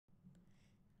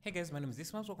Hey guys, my name is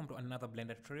Dismas. Welcome to another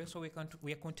Blender tutorial. So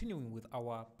we are continuing with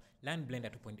our Learn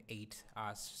Blender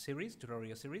 2.8 series,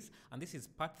 tutorial series, and this is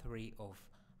part 3 of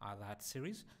that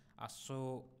series.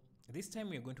 So this time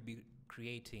we are going to be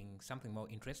creating something more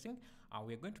interesting.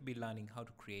 We are going to be learning how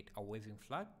to create a waving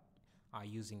flag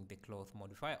using the cloth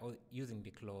modifier or using the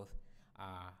cloth.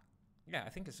 Yeah, I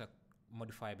think it's a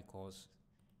modifier because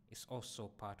it's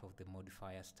also part of the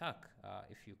modifier stack.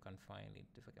 If you can find it,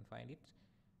 if I can find it.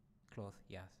 Cloth,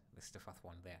 yes, this is the first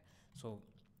one there. So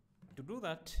to do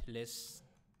that, let's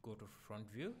go to front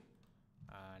view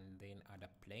and then add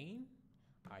a plane.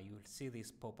 You will see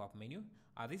this pop-up menu.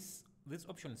 These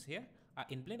options here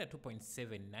in Blender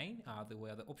 2.79, they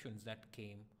were the options that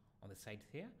came on the side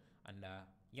here, and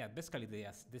yeah, basically they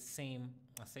are the same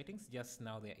settings, just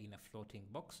now they are in a floating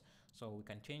box. So we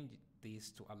can change this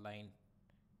to align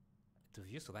to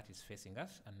view so that is facing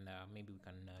us, and maybe we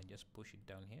can just push it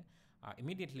down here.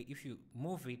 Immediately, if you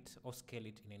move it or scale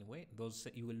it in any way,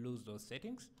 you will lose those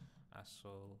settings.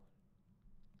 So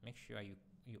make sure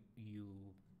you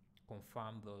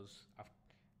confirm those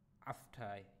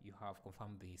after you have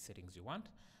confirmed the settings you want.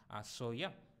 So yeah,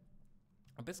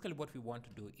 basically what we want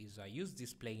to do is use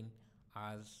this plane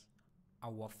as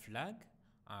our flag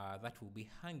that will be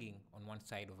hanging on one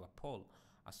side of a pole.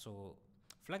 So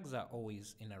flags are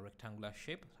always in a rectangular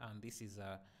shape, and this is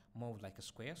more like a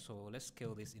square. So let's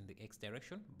scale this in the X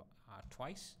direction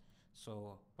twice.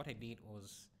 So what I did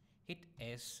was hit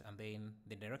S and then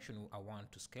the direction I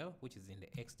want to scale, which is in the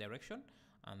X direction,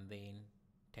 and then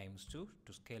times 2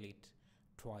 to scale it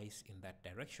twice in that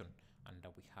direction. And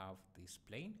we have this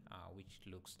plane which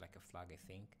looks like a flag, I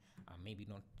think. Maybe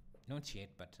not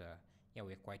yet, but yeah,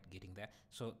 we're quite getting there.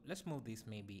 So let's move this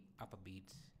maybe up a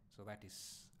bit, so that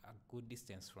is a good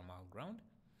distance from our ground.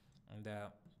 And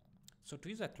so to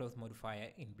use a cloth modifier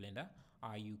in Blender,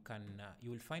 you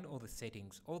will find all the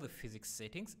settings, all the physics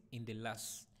settings in the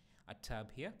last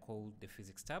tab here called the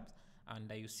physics tab.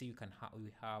 And you see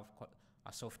we have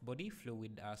a soft body,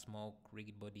 fluid, smoke,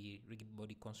 rigid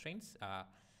body constraints,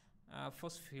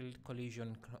 force field,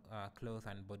 collision, cloth,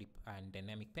 and body, and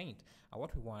dynamic paint.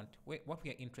 What we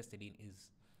are interested in is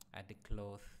the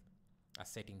cloth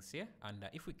settings here, and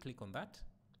if we click on that,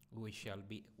 we shall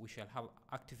have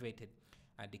activated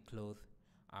the cloth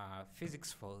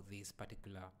physics for this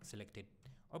particular selected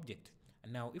object.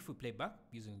 And now if we play back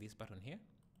using this button here,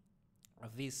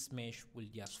 this mesh will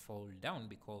just fall down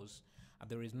because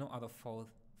there is no other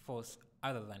force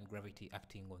other than gravity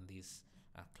acting on this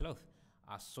cloth.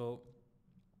 So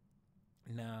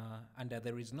now, and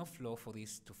there is no floor for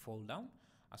this to fall down.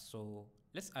 So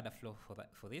let's add a floor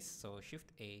for this. So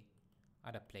Shift A,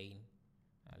 add a plane.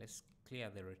 Let's clear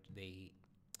the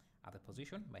other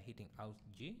position by hitting Alt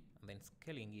G and then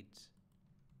scaling it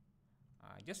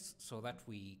just so that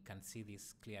we can see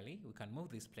this clearly. We can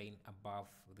move this plane above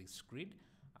this grid.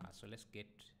 So let's get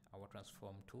our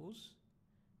transform tools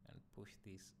and push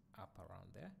this up around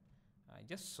there,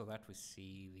 just so that we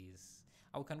see these.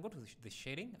 We can go to the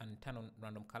shading and turn on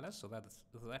random colors so that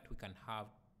we can have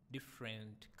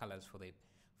different colors for the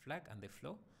flag and the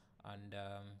flow. And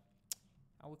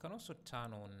we can also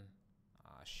turn on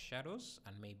shadows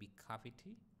and maybe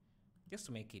cavity, just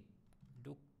to make it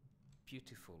look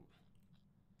beautiful.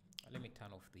 Let me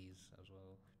turn off these as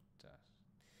well.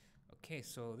 Okay,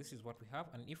 so this is what we have,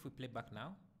 and if we play back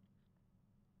now,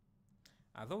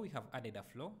 although we have added a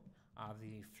flow,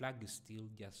 the flag is still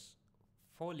just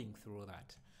falling through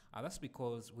that. That's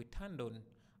because we turned on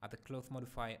the cloth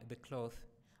modifier, the cloth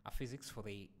physics for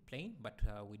the plane, but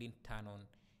we didn't turn on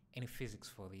any physics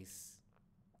for this,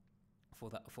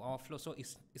 for our flow. So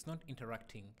it's not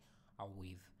interacting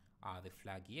with the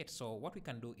flag yet. So what we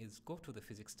can do is go to the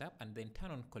physics tab and then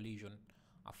turn on collision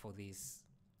for this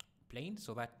plane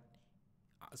so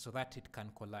that it can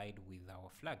collide with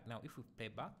our flag. Now if we play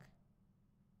back,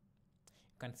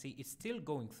 you can see it's still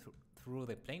going through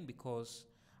the plane because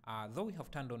though we have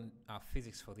turned on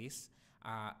physics for this,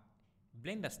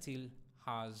 Blender still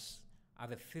has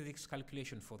the physics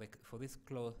calculation for this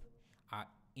cloth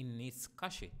in its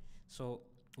cache. So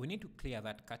we need to clear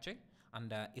that cache,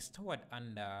 and it's stored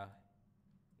under,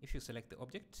 if you select the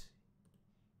object,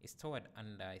 it's stored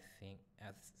under, I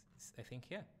think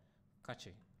here, cache,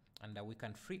 and we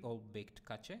can free all baked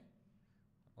cache,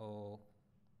 or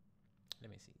let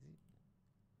me see,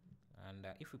 and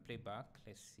if we play back,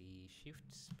 let's see,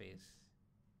 Shift space.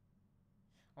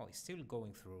 Oh, it's still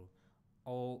going through.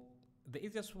 Or the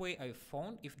easiest way I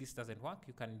found, if this doesn't work,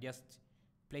 you can just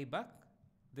play back.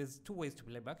 There's two ways to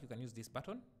play back. You can use this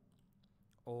button,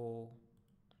 or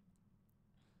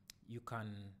you can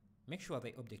make sure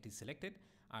the object is selected,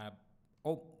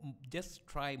 or just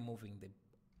try moving the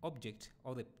object,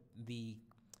 or the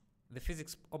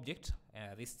physics object,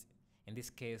 this in this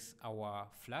case our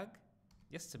flag,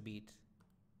 just a bit,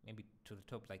 maybe to the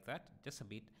top like that, just a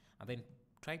bit, and then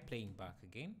try playing back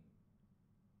again.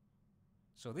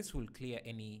 So this will clear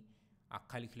any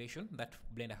calculation that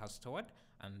Blender has stored,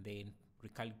 and then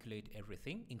recalculate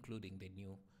everything, including the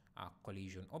new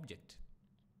collision object.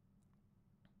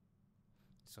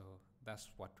 So that's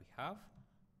what we have.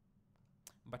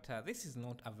 But this is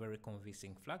not a very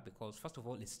convincing flag, because first of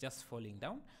all, it's just falling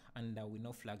down, and we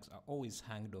know flags are always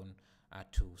hanged on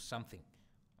to something.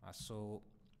 So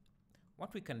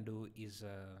what we can do is,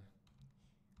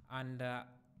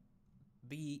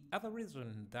 the other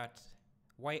reason that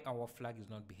why our flag is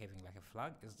not behaving like a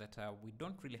flag is that we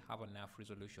don't really have enough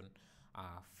resolution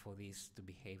for this to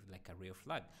behave like a real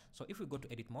flag. So if we go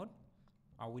to edit mode,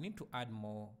 we need to add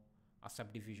more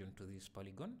subdivision to this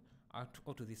polygon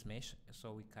or to this mesh.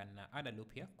 So we can add a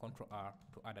loop here, Ctrl R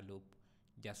to add a loop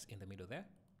just in the middle there.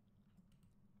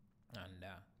 And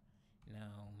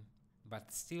now,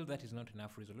 but still that is not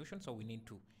enough resolution, so we need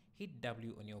to hit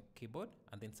W on your keyboard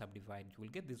and then subdivide. You will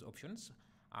get these options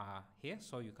here,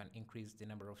 so you can increase the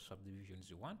number of subdivisions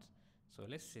you want. So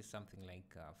let's say something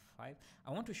like 5.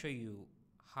 I want to show you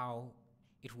how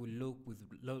it will look with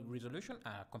low resolution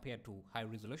compared to high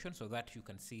resolution, so that you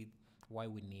can see why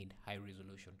we need high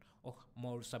resolution or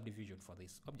more subdivision for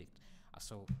this object.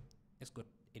 So let's go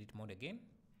edit mode again,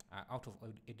 out of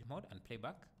edit mode and play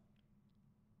back.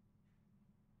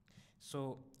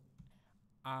 So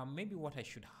maybe what I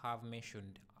should have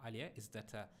mentioned earlier is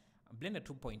that Blender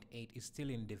 2.8 is still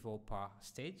in developer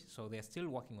stage, so they're still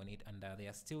working on it, and there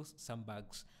are still some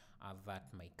bugs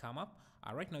that may come up.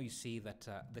 Right now you see that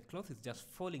the cloth is just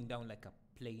falling down like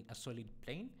a solid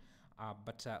plane,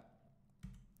 but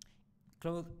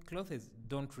clothes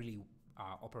don't really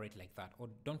operate like that, or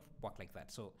don't work like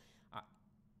that. So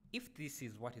if this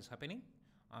is what is happening,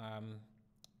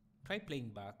 try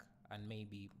playing back and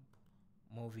maybe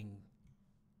moving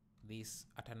this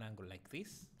at an angle like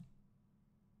this,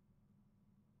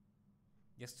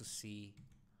 just to see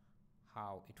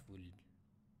how it will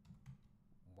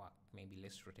work. Maybe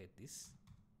let's rotate this.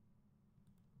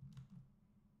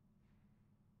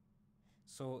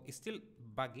 So it's still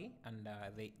buggy, and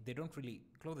they don't really,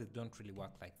 clothes don't really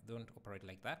work like, don't operate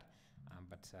like that,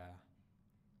 but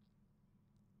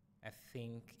I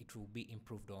think it will be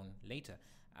improved on later.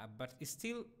 But it's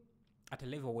still at a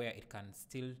level where it can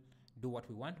still do what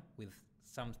we want with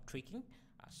some tweaking.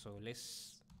 So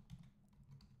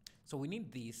we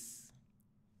need this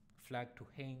flag to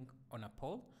hang on a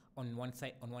pole on one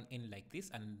side, on one end like this,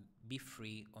 and be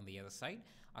free on the other side.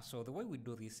 So the way we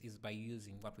do this is by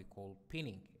using what we call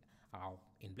pinning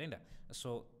in Blender.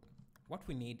 So what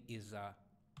we need is,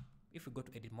 if we go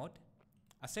to edit mode,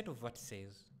 a set of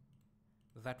vertices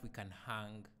that we can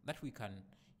hang, that we can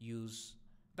use,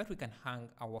 that we can hang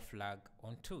our flag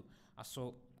onto.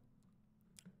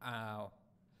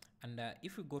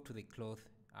 If we go to the cloth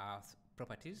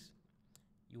properties,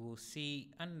 you will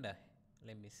see under,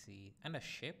 let me see, under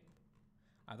shape,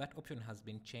 that option has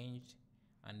been changed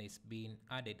and it's been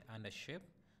added under shape.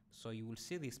 So you will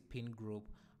see this pin group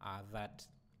that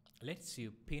lets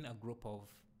you pin a group of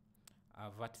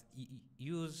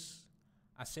use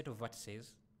a set of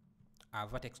vertices, a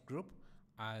vertex group,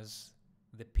 as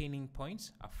the pinning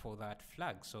points for that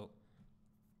flag. So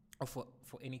or for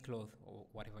any cloth or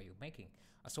whatever you're making.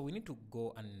 So we need to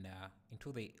go and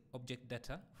into the object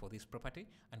data for this property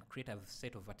and create a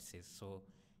set of vertices. So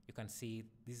you can see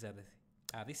these are the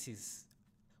this is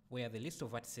where the list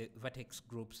of vertex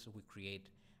groups we create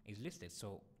is listed.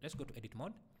 So let's go to edit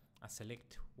mode and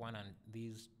select one and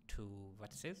these two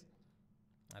vertices,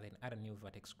 and then add a new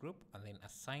vertex group, and then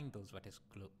assign those vertex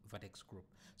group.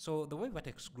 So the way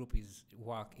vertex group is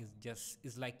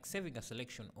like saving a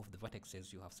selection of the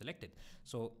vertexes you have selected.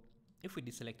 So if we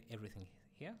deselect everything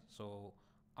here, so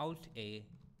Alt A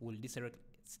will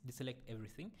deselect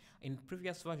everything. In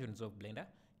previous versions of Blender,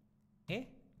 A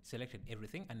selected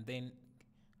everything, and then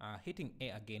hitting A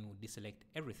again would deselect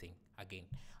everything again.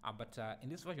 But in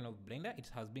this version of Blender, it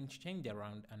has been changed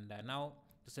around, and now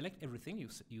to select everything,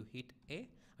 you hit A,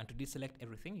 and to deselect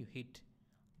everything, you hit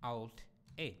Alt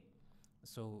A.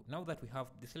 So now that we have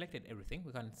deselected everything,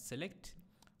 we can select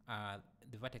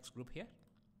the vertex group here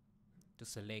to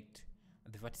select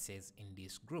the vertices in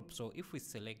this group. So if we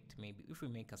select, maybe if we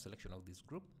make a selection of this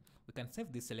group, we can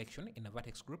save this selection in a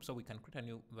vertex group. So we can create a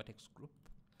new vertex group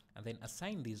and then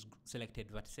assign these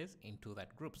selected vertices into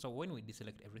that group. So when we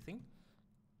deselect everything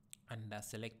and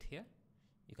select here,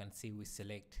 you can see we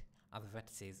select other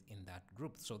vertices in that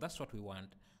group. So that's what we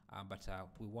want, but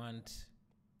we want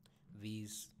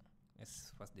these,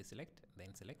 Let's first deselect,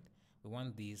 then select. We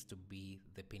want these to be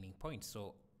the pinning point.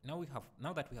 So now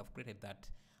that we have created that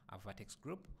vertex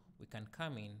group, we can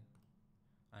come in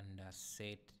and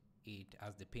set it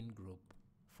as the pin group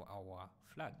for our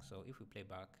flag. So if we play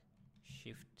back,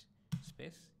 shift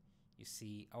space, you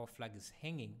see our flag is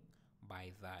hanging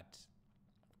by that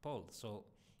pole. So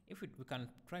if we can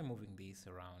try moving this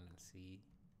around and see,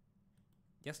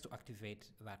 just to activate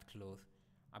that cloth.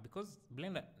 Because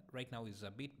Blender right now is a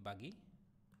bit buggy,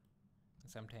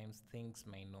 sometimes things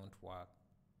may not work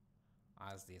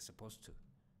as they're supposed to.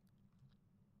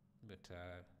 But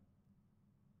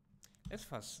let's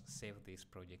first save this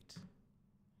project.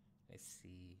 Let's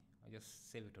see, I'll just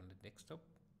save it on the desktop.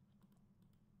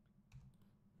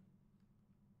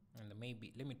 And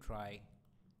maybe let me try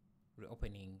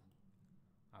reopening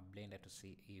Blender to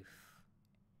see if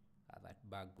that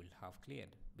bug will have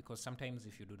cleared, because sometimes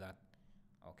if you do that,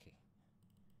 okay,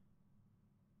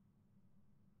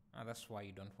 that's why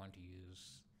you don't want to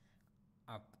use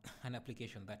an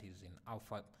application that is in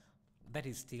alpha, that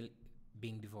is still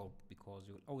being developed, because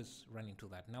you'll always run into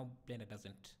that. Now Blender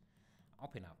doesn't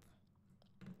open up,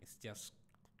 it's just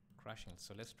crashing.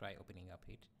 So let's try opening up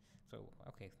it. So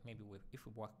okay, maybe if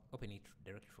we open it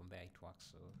directly from there, it works.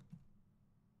 So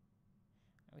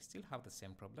we still have the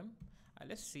same problem.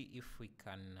 Let's see if we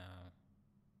can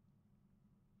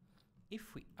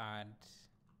if we add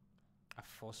a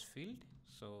force field.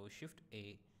 So shift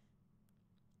A.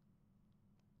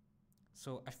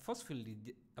 So a force field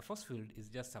is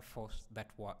just a force that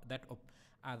I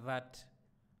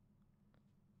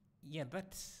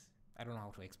don't know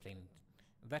how to explain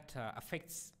it, that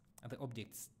affects the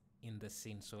objects in the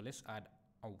scene. So let's add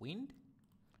a wind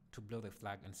to blow the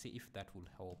flag and see if that will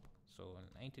help. So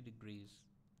 90 degrees,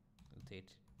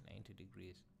 rotate 90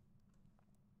 degrees,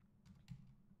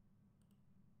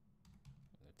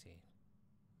 rotate.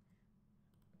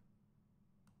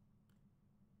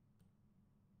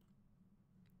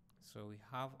 So we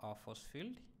have our force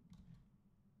field.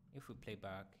 If we play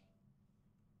back,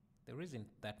 there isn't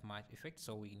that much effect,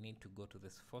 so we need to go to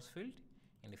this force field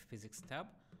in the physics tab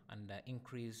and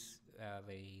increase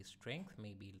the strength.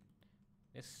 Maybe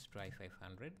let's try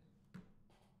 500.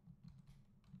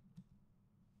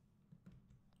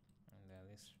 And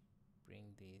let's bring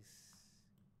this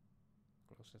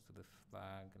closer to the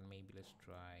flag, and maybe let's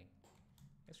try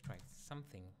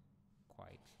something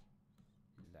quite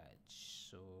large.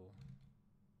 So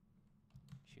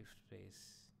shift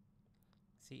space.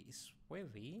 See, it's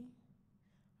wavy.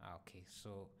 Okay,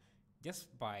 so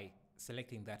just by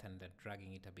selecting that and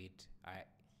dragging it a bit, I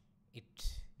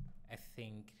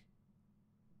think,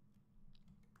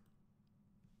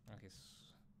 okay,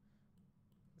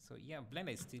 so yeah,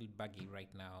 Blender is still buggy right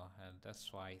now, and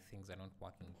that's why things are not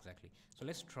working exactly. So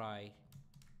let's try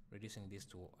reducing this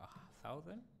to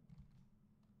 1,000.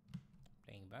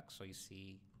 Playing back, so you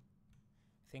see,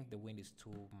 I think the wind is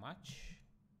too much.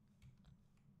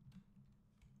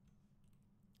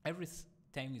 Every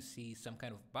time you see some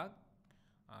kind of bug,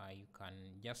 you can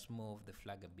just move the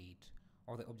flag a bit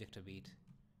or the object a bit,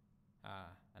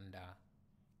 and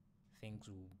things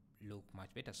will look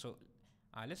much better. So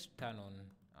let's turn on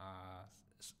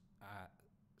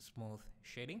smooth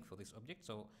shading for this object.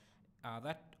 So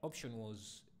that option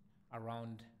was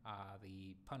around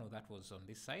the panel that was on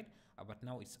this side, but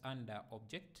now it's under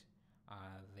object,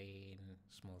 then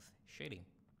smooth shading.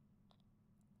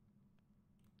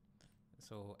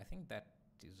 So I think that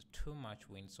is too much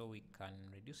wind, so we can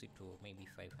reduce it to maybe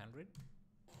 500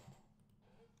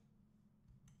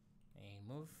 and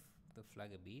move the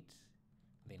flag a bit,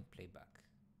 then play back.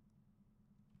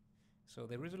 So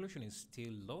the resolution is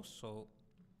still low, so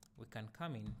we can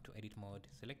come in to edit mode,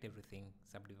 select everything,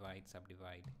 subdivide,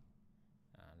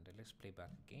 and let's play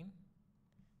back again.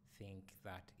 Think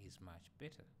that is much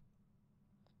better.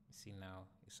 You see, now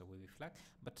it's a wavy flag,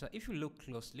 but if you look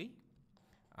closely,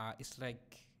 it's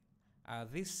like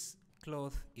this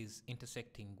cloth is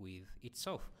intersecting with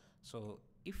itself. So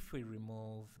if we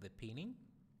remove the pinning,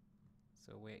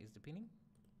 so where is the pinning?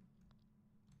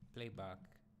 Play back,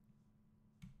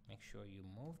 make sure you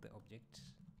move the object,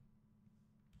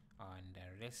 and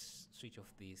let's switch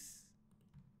off this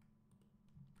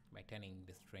by turning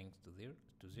the strength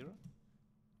to zero.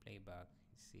 Play back,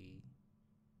 see.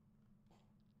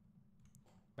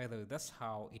 By the way, that's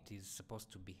how it is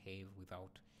supposed to behave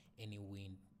without any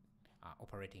wind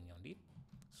operating on it.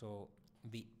 So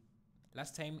the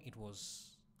last time it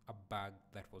was a bug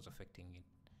that was affecting it.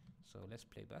 So let's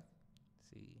play back,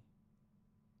 see.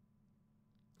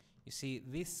 You see,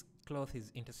 this cloth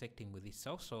is intersecting with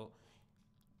itself. So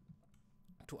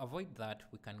to avoid that,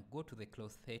 we can go to the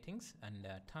cloth settings and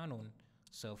turn on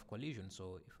self collision.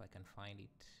 So if I can find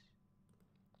it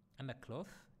under cloth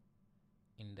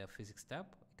in the physics tab,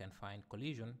 I can find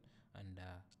collision and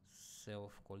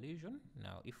self collision.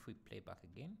 Now if we play back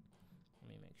again, let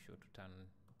me make sure to turn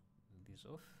this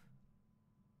off.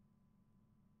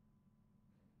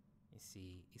 You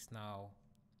see, it's now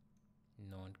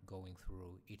not going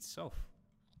through itself.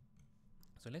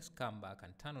 So let's come back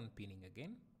and turn on pinning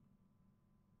again.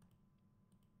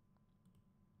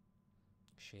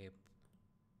 Shape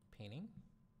pinning,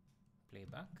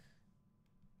 playback.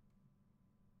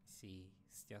 See,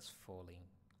 it's just falling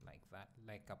like that,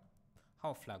 like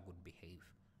how a flag would behave.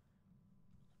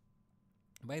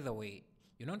 By the way,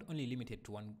 you're not only limited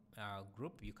to one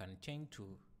group, you can change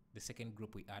to the second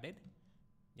group we added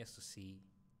just to see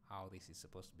how this is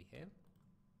supposed to behave.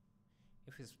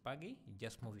 If it's buggy, you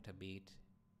just move it a bit.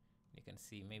 You can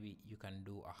see maybe you can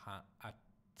do a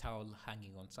towel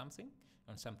hanging on something.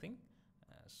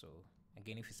 So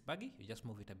again, if it's buggy, you just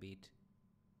move it a bit,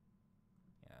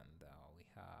 and we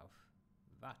have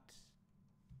that.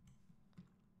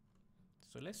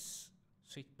 So let's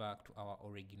switch back to our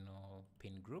original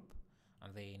pin group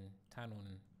and then turn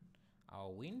on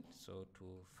our wind. So to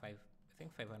 5, I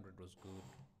think 500 was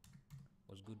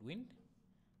good wind.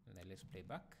 And then let's play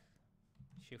back,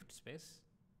 shift space.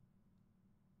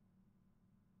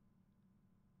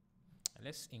 And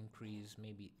let's increase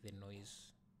maybe the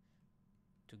noise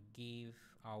to give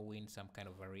our wind some kind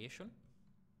of variation.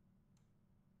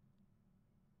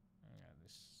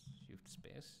 Let's shift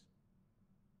space.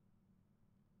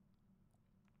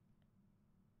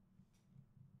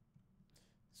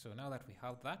 So now that we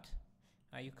have that,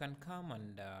 you can come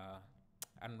and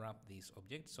unwrap this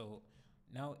object. So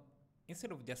now,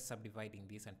 instead of just subdividing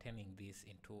this and turning this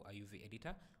into a UV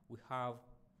editor, we have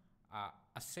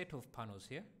a set of panels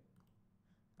here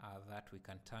that we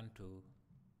can turn to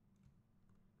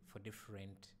for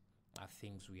different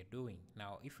things we are doing.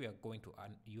 Now, if we are going to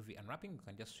UV unwrapping, we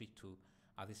can just switch to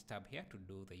this tab here to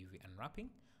do the UV unwrapping.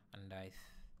 And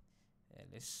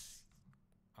let's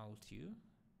Alt U,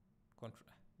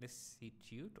 let's hit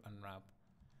U to unwrap.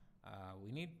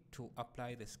 We need to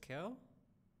apply the scale,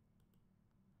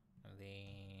 and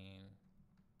then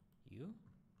U.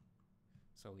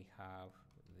 So we have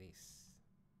this.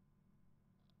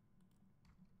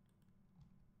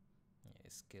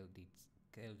 Scale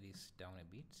this down a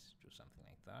bit to something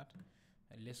like that.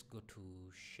 And let's go to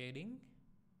shading.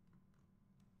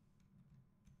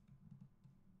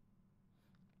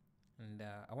 And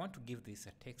I want to give this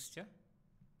a texture.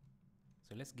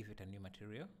 So let's give it a new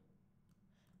material.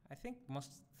 I think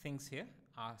most things here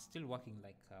are still working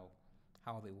like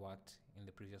how they worked in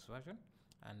the previous version.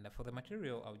 And for the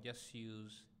material, I'll just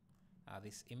use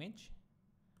this image.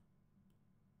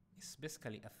 It's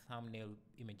basically a thumbnail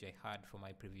image I had for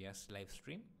my previous live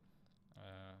stream.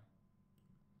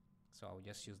 So I'll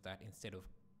just use that instead of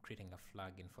creating a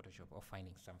flag in Photoshop or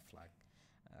finding some flag.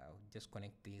 I'll just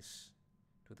connect this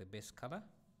to the base color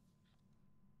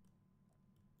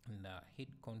and hit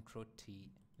Ctrl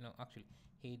T. No, actually,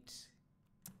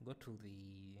 go to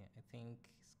the, I think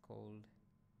it's called,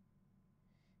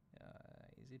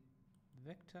 is it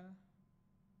vector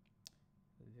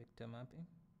mapping?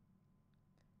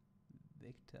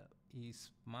 Vector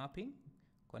is mapping.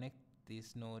 Connect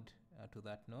this node to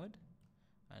that node,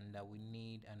 and we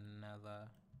need another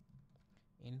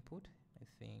input. I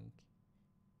think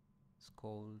it's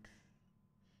called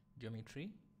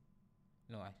geometry.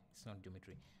 No, it's not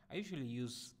geometry. I usually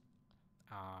use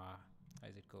how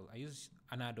is it called? I use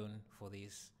an add-on for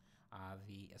this. I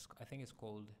think it's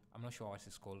called, I'm not sure what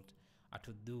it's called,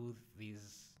 to do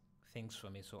these things for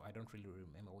me. So I don't really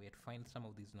remember where to find some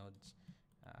of these nodes.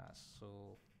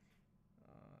 So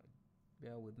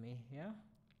bear with me here.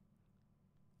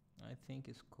 I think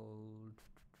it's called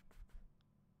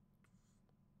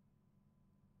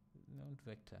node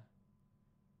vector.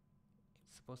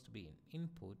 It's supposed to be an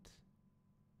input,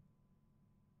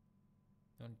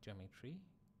 not geometry.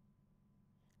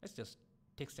 Let's just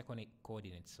texture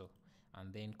coordinates. So,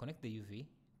 and then connect the UV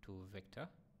to vector,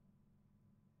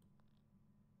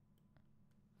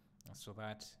 so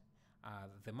that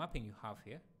the mapping you have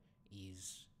here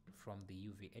is from the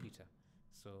UV editor.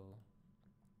 So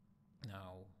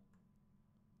now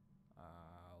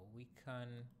we can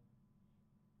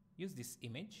use this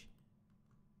image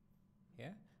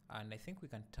here, and I think we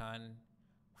can turn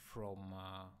from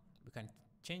we can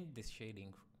change the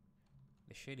shading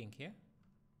here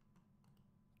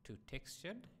to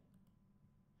textured,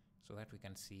 so that we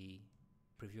can see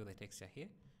preview the texture here.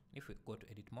 If we go to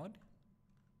edit mode,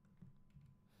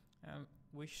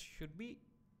 we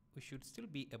should still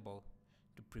be able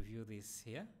to preview this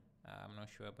here. I'm not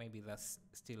sure, maybe that's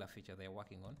still a feature they're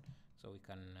working on. So we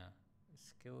can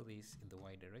scale this in the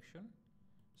Y direction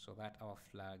so that our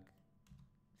flag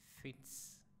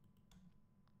fits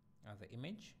the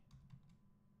image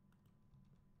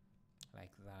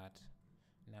like that.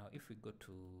 Now if we go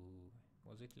to,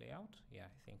 was it layout? Yeah,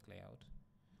 I think layout,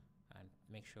 and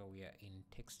make sure we are in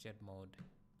textured mode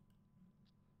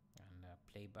and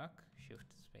playback,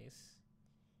 shift space.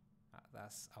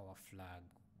 That's our flag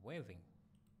waving.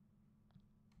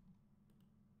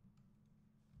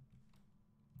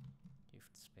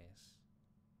 Shift space.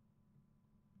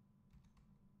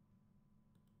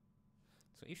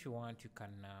 So if you want, you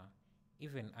can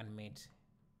even animate.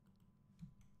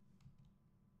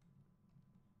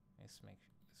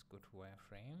 Let's go to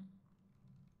wireframe.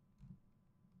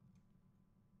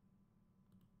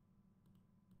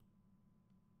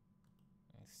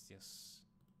 Let's just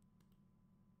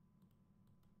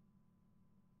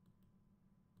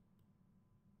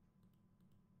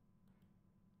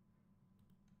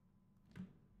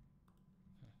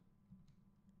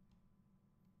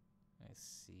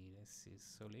let's see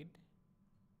solid.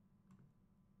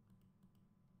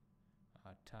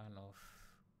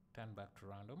 Turn back to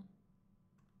random.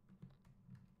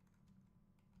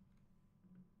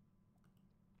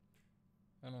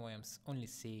 I don't know why I'm only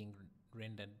seeing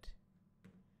rendered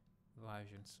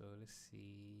version, so let's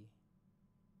see.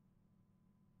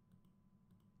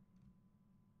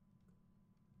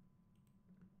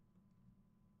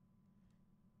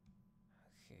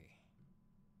 Okay.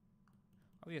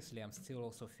 Obviously, I'm still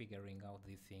also figuring out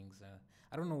these things.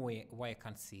 I don't know why I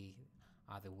can't see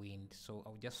the wind, so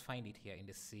I'll just find it here in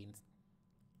the scene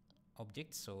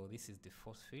object. So this is the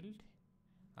force field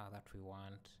that we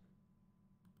want.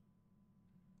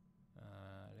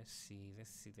 Let's see.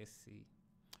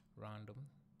 Random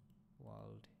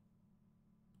world,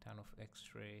 turn off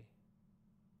X-ray,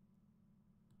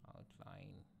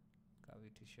 outline,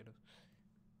 cavity shadow.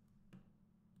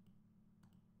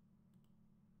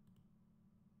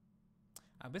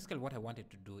 Basically what I wanted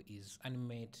to do is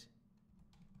animate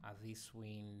this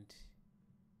wind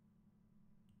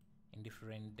in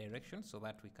different directions so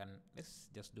that we can, let's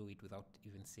just do it without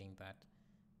even seeing that.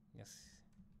 Yes,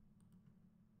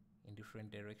 in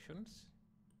different directions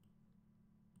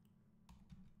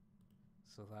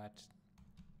so that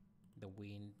the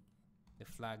wind, the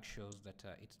flag shows that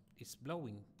it's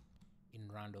blowing in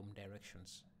random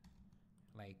directions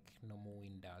like normal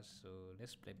wind does. So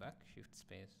let's play back, shift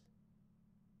space.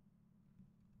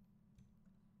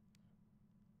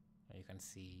 You can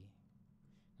see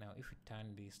now if we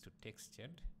turn this to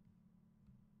textured,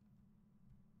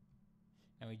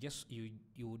 now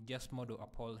you would just model a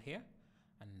pole here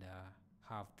and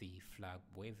have the flag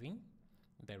waving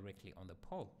directly on the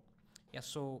pole. Yeah,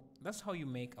 so that's how you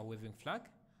make a waving flag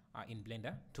in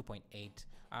Blender 2.8.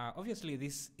 Obviously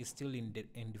this is still in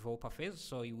developer phase,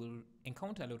 so you will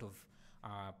encounter a lot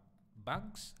of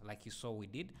bugs like you saw we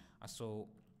did. So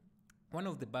one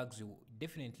of the bugs you're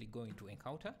definitely going to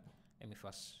encounter, let me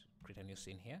first create a new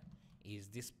scene here, is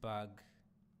this bug.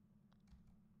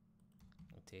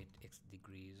 Rotate X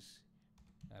degrees,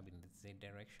 in the Z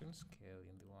direction, scale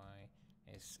in the Y,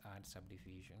 let's add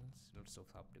subdivisions, lots of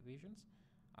subdivisions,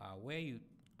 where you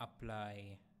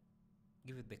apply,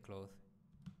 give it the cloth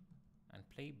and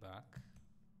playback,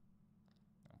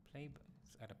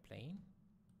 let's add a plane,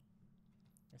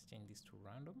 let's change this to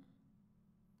random,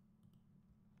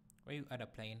 where you add a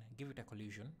plane, give it a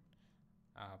collision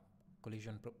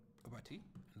property,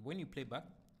 and when you play back,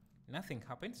 nothing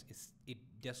happens. It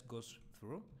just goes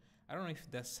through. I don't know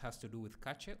if this has to do with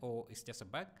cache or it's just a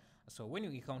bug. So when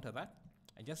you encounter that,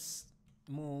 I just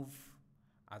move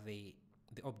the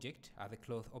object, the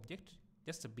cloth object,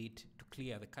 just a bit to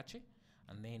clear the cache,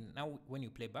 and then now when you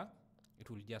play back, it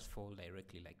will just fall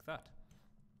directly like that.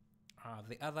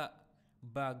 The other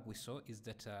bug we saw is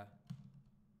that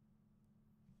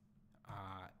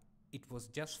it was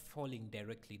just falling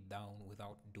directly down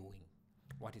without doing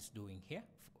what it's doing here,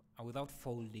 without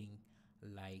folding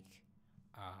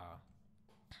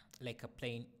like a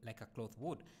plane, like a cloth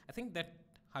would. I think that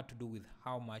had to do with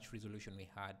how much resolution we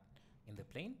had in the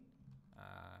plane,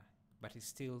 but it's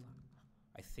still,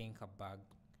 I think, a bug.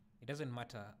 It doesn't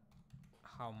matter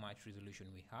how much resolution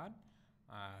we had,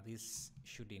 this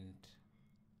shouldn't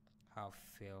have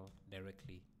fell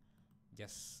directly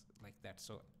just like that.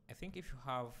 So I think if you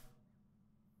have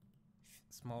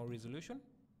small resolution,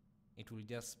 it will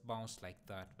just bounce like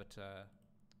that, but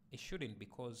it shouldn't,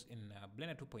 because in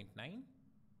Blender 2.9,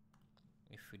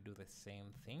 if we do the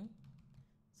same thing,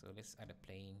 so let's add a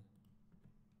plane,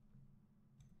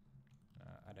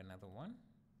 add another one,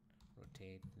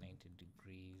 rotate 90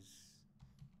 degrees,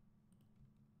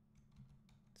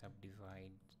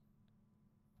 subdivide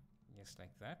just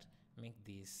like that. Make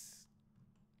this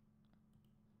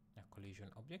a collision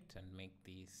object and make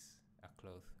this a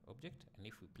cloth object. And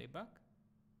if we play back,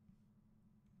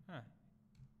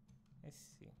 let's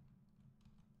see.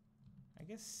 I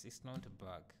guess it's not a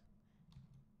bug,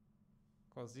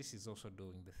 because this is also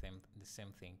doing the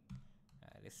same thing.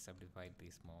 Let's subdivide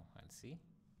this more and see.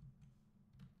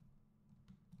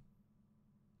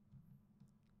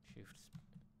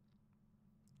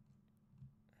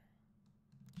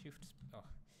 Oh,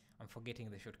 I'm forgetting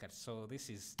the shortcut. So this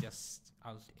is just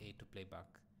Alt A to play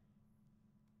back.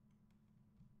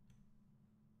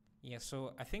 Yeah,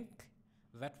 so I think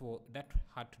that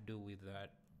had to do with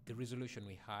the resolution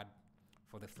we had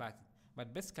for the flag.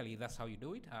 But basically, that's how you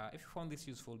do it. If you found this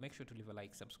useful, make sure to leave a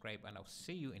like, subscribe, and I'll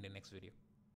see you in the next video.